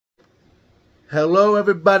Hello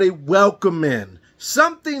everybody, welcome in.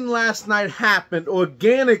 Something last night happened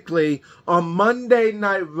organically on Monday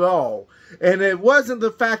Night Raw. And it wasn't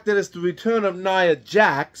the fact that it's the return of Nia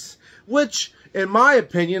Jax, which in my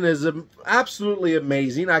opinion is absolutely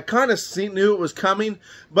amazing. I kind of knew it was coming,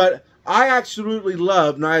 but I absolutely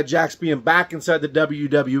love Nia Jax being back inside the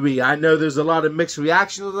WWE. I know there's a lot of mixed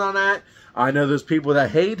reactions on that. I know there's people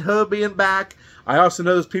that hate her being back. I also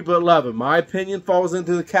know there's people that love her. My opinion falls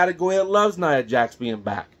into the category that loves Nia Jax being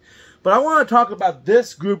back. But I want to talk about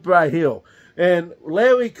this group right here. And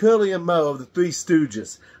Larry, Curly, and Moe of the Three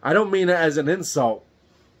Stooges. I don't mean it as an insult.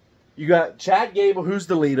 You got Chad Gable, who's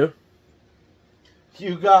the leader.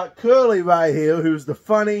 You got Curly right here, who's the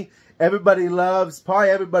funny, everybody loves, probably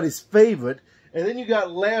everybody's favorite. And then you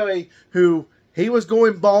got Larry, who he was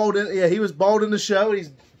going bald. He was bald in the show. He's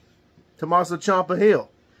Tommaso Ciampa heel.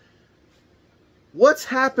 What's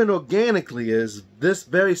happened organically is this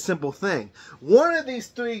very simple thing. One of these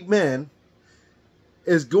three men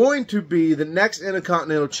is going to be the next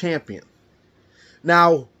Intercontinental Champion.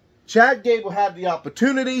 Now, Chad Gable had the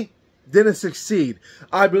opportunity, didn't succeed.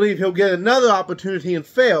 I believe he'll get another opportunity and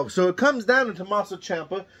fail. So it comes down to Tommaso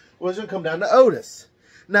Ciampa, or it's going to come down to Otis.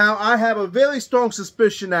 Now, I have a very strong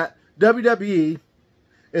suspicion that WWE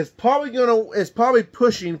is probably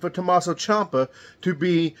pushing for Tommaso Ciampa to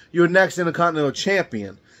be your next Intercontinental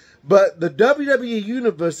Champion. But the WWE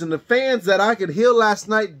Universe and the fans that I could hear last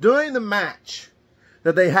night during the match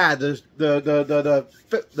that they had,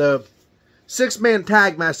 the six-man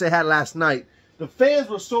tag match they had last night, the fans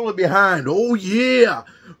were solely behind, oh yeah,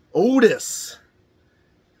 Otis.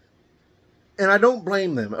 And I don't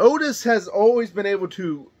blame them. Otis has always been able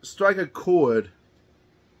to strike a chord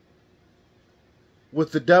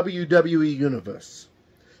with the WWE Universe.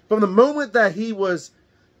 From the moment that he was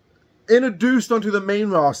introduced onto the main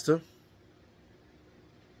roster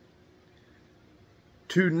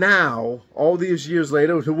to now, all these years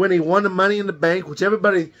later, to when he won the Money in the Bank, which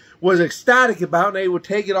everybody was ecstatic about, and they would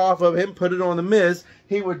take it off of him, put it on The Miz.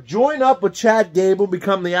 He would join up with Chad Gable,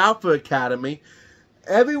 become the Alpha Academy.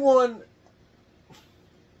 Everyone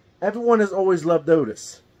has always loved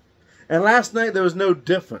Otis. And last night there was no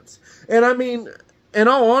difference. And I mean, in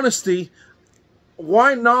all honesty,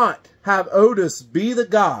 why not have Otis be the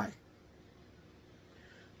guy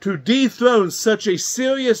to dethrone such a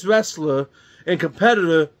serious wrestler and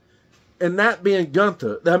competitor, and that being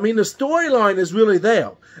Gunther? I mean, the storyline is really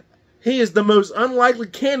there. He is the most unlikely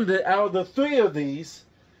candidate out of the three of these,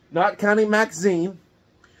 not counting Maxine,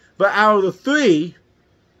 but out of the three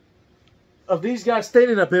of these guys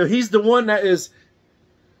standing up here, he's the one that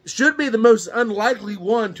should be the most unlikely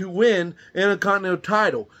one to win an Intercontinental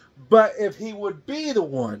title. But if he would be the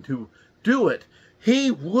one to do it, he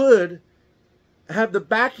would have the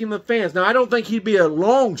backing of the fans. Now, I don't think he'd be a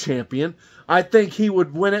long champion. I think he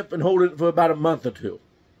would win it and hold it for about a month or two.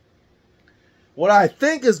 What I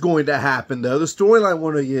think is going to happen, though, the storyline I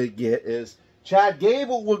want to get is Chad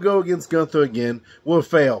Gable will go against Gunther again, will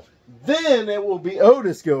fail. Then it will be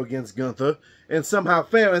Otis go against Gunther and somehow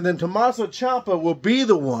fail. And then Tommaso Ciampa will be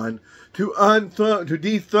the one to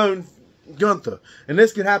dethrone Gunther. And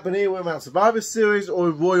this can happen anywhere around Survivor Series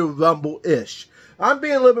or Royal Rumble-ish. I'm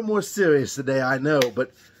being a little bit more serious today, I know.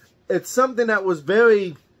 But it's something that was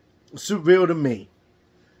very surreal to me.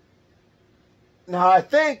 Now, I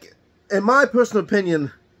think, in my personal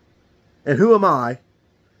opinion, and who am I,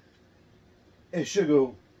 it should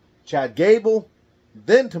go Chad Gable,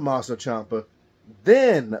 then Tommaso Ciampa,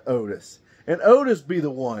 then Otis. And Otis be the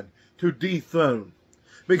one to dethrone.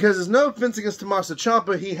 Because there's no offense against Tommaso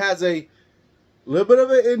Ciampa. He has a little bit of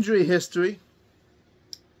an injury history.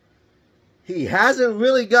 He hasn't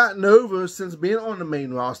really gotten over since being on the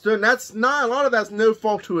main roster. And that's not, a lot of that's no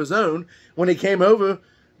fault to his own. When he came over,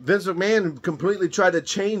 Vince McMahon completely tried to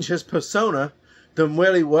change his persona from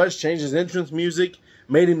where he was, changed his entrance music,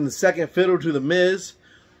 made him the second fiddle to The Miz.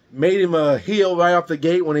 Made him a heel right off the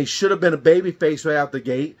gate when he should have been a babyface right out the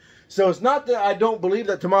gate. So it's not that I don't believe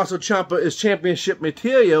that Tommaso Ciampa is championship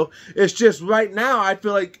material. It's just right now I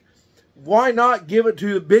feel like, why not give it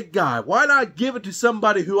to the big guy? Why not give it to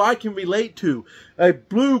somebody who I can relate to? A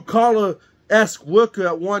blue-collar-esque worker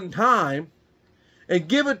at one time. And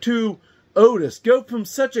give it to Otis. Go from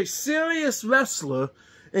such a serious wrestler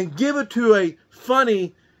and give it to a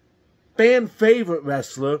funny, fan-favorite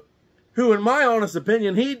wrestler who, in my honest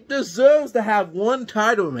opinion, he deserves to have one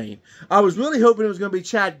title reign. I was really hoping it was going to be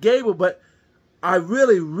Chad Gable, but I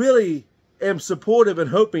really, really am supportive and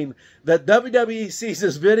hoping that WWE sees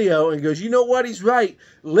this video and goes, you know what, he's right.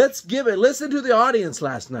 Let's give it. Listen to the audience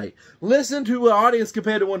last night. Listen to the audience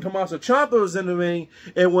compared to when Tommaso Ciampa was in the ring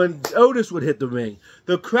and when Otis would hit the ring.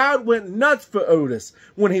 The crowd went nuts for Otis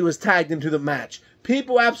when he was tagged into the match.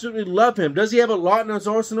 People absolutely love him. Does he have a lot in his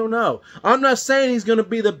arsenal? No. I'm not saying he's going to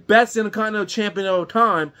be the best Intercontinental Champion of all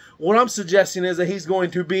time. What I'm suggesting is that he's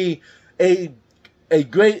going to be a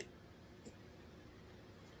great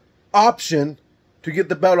option to get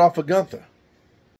the belt off of Gunther.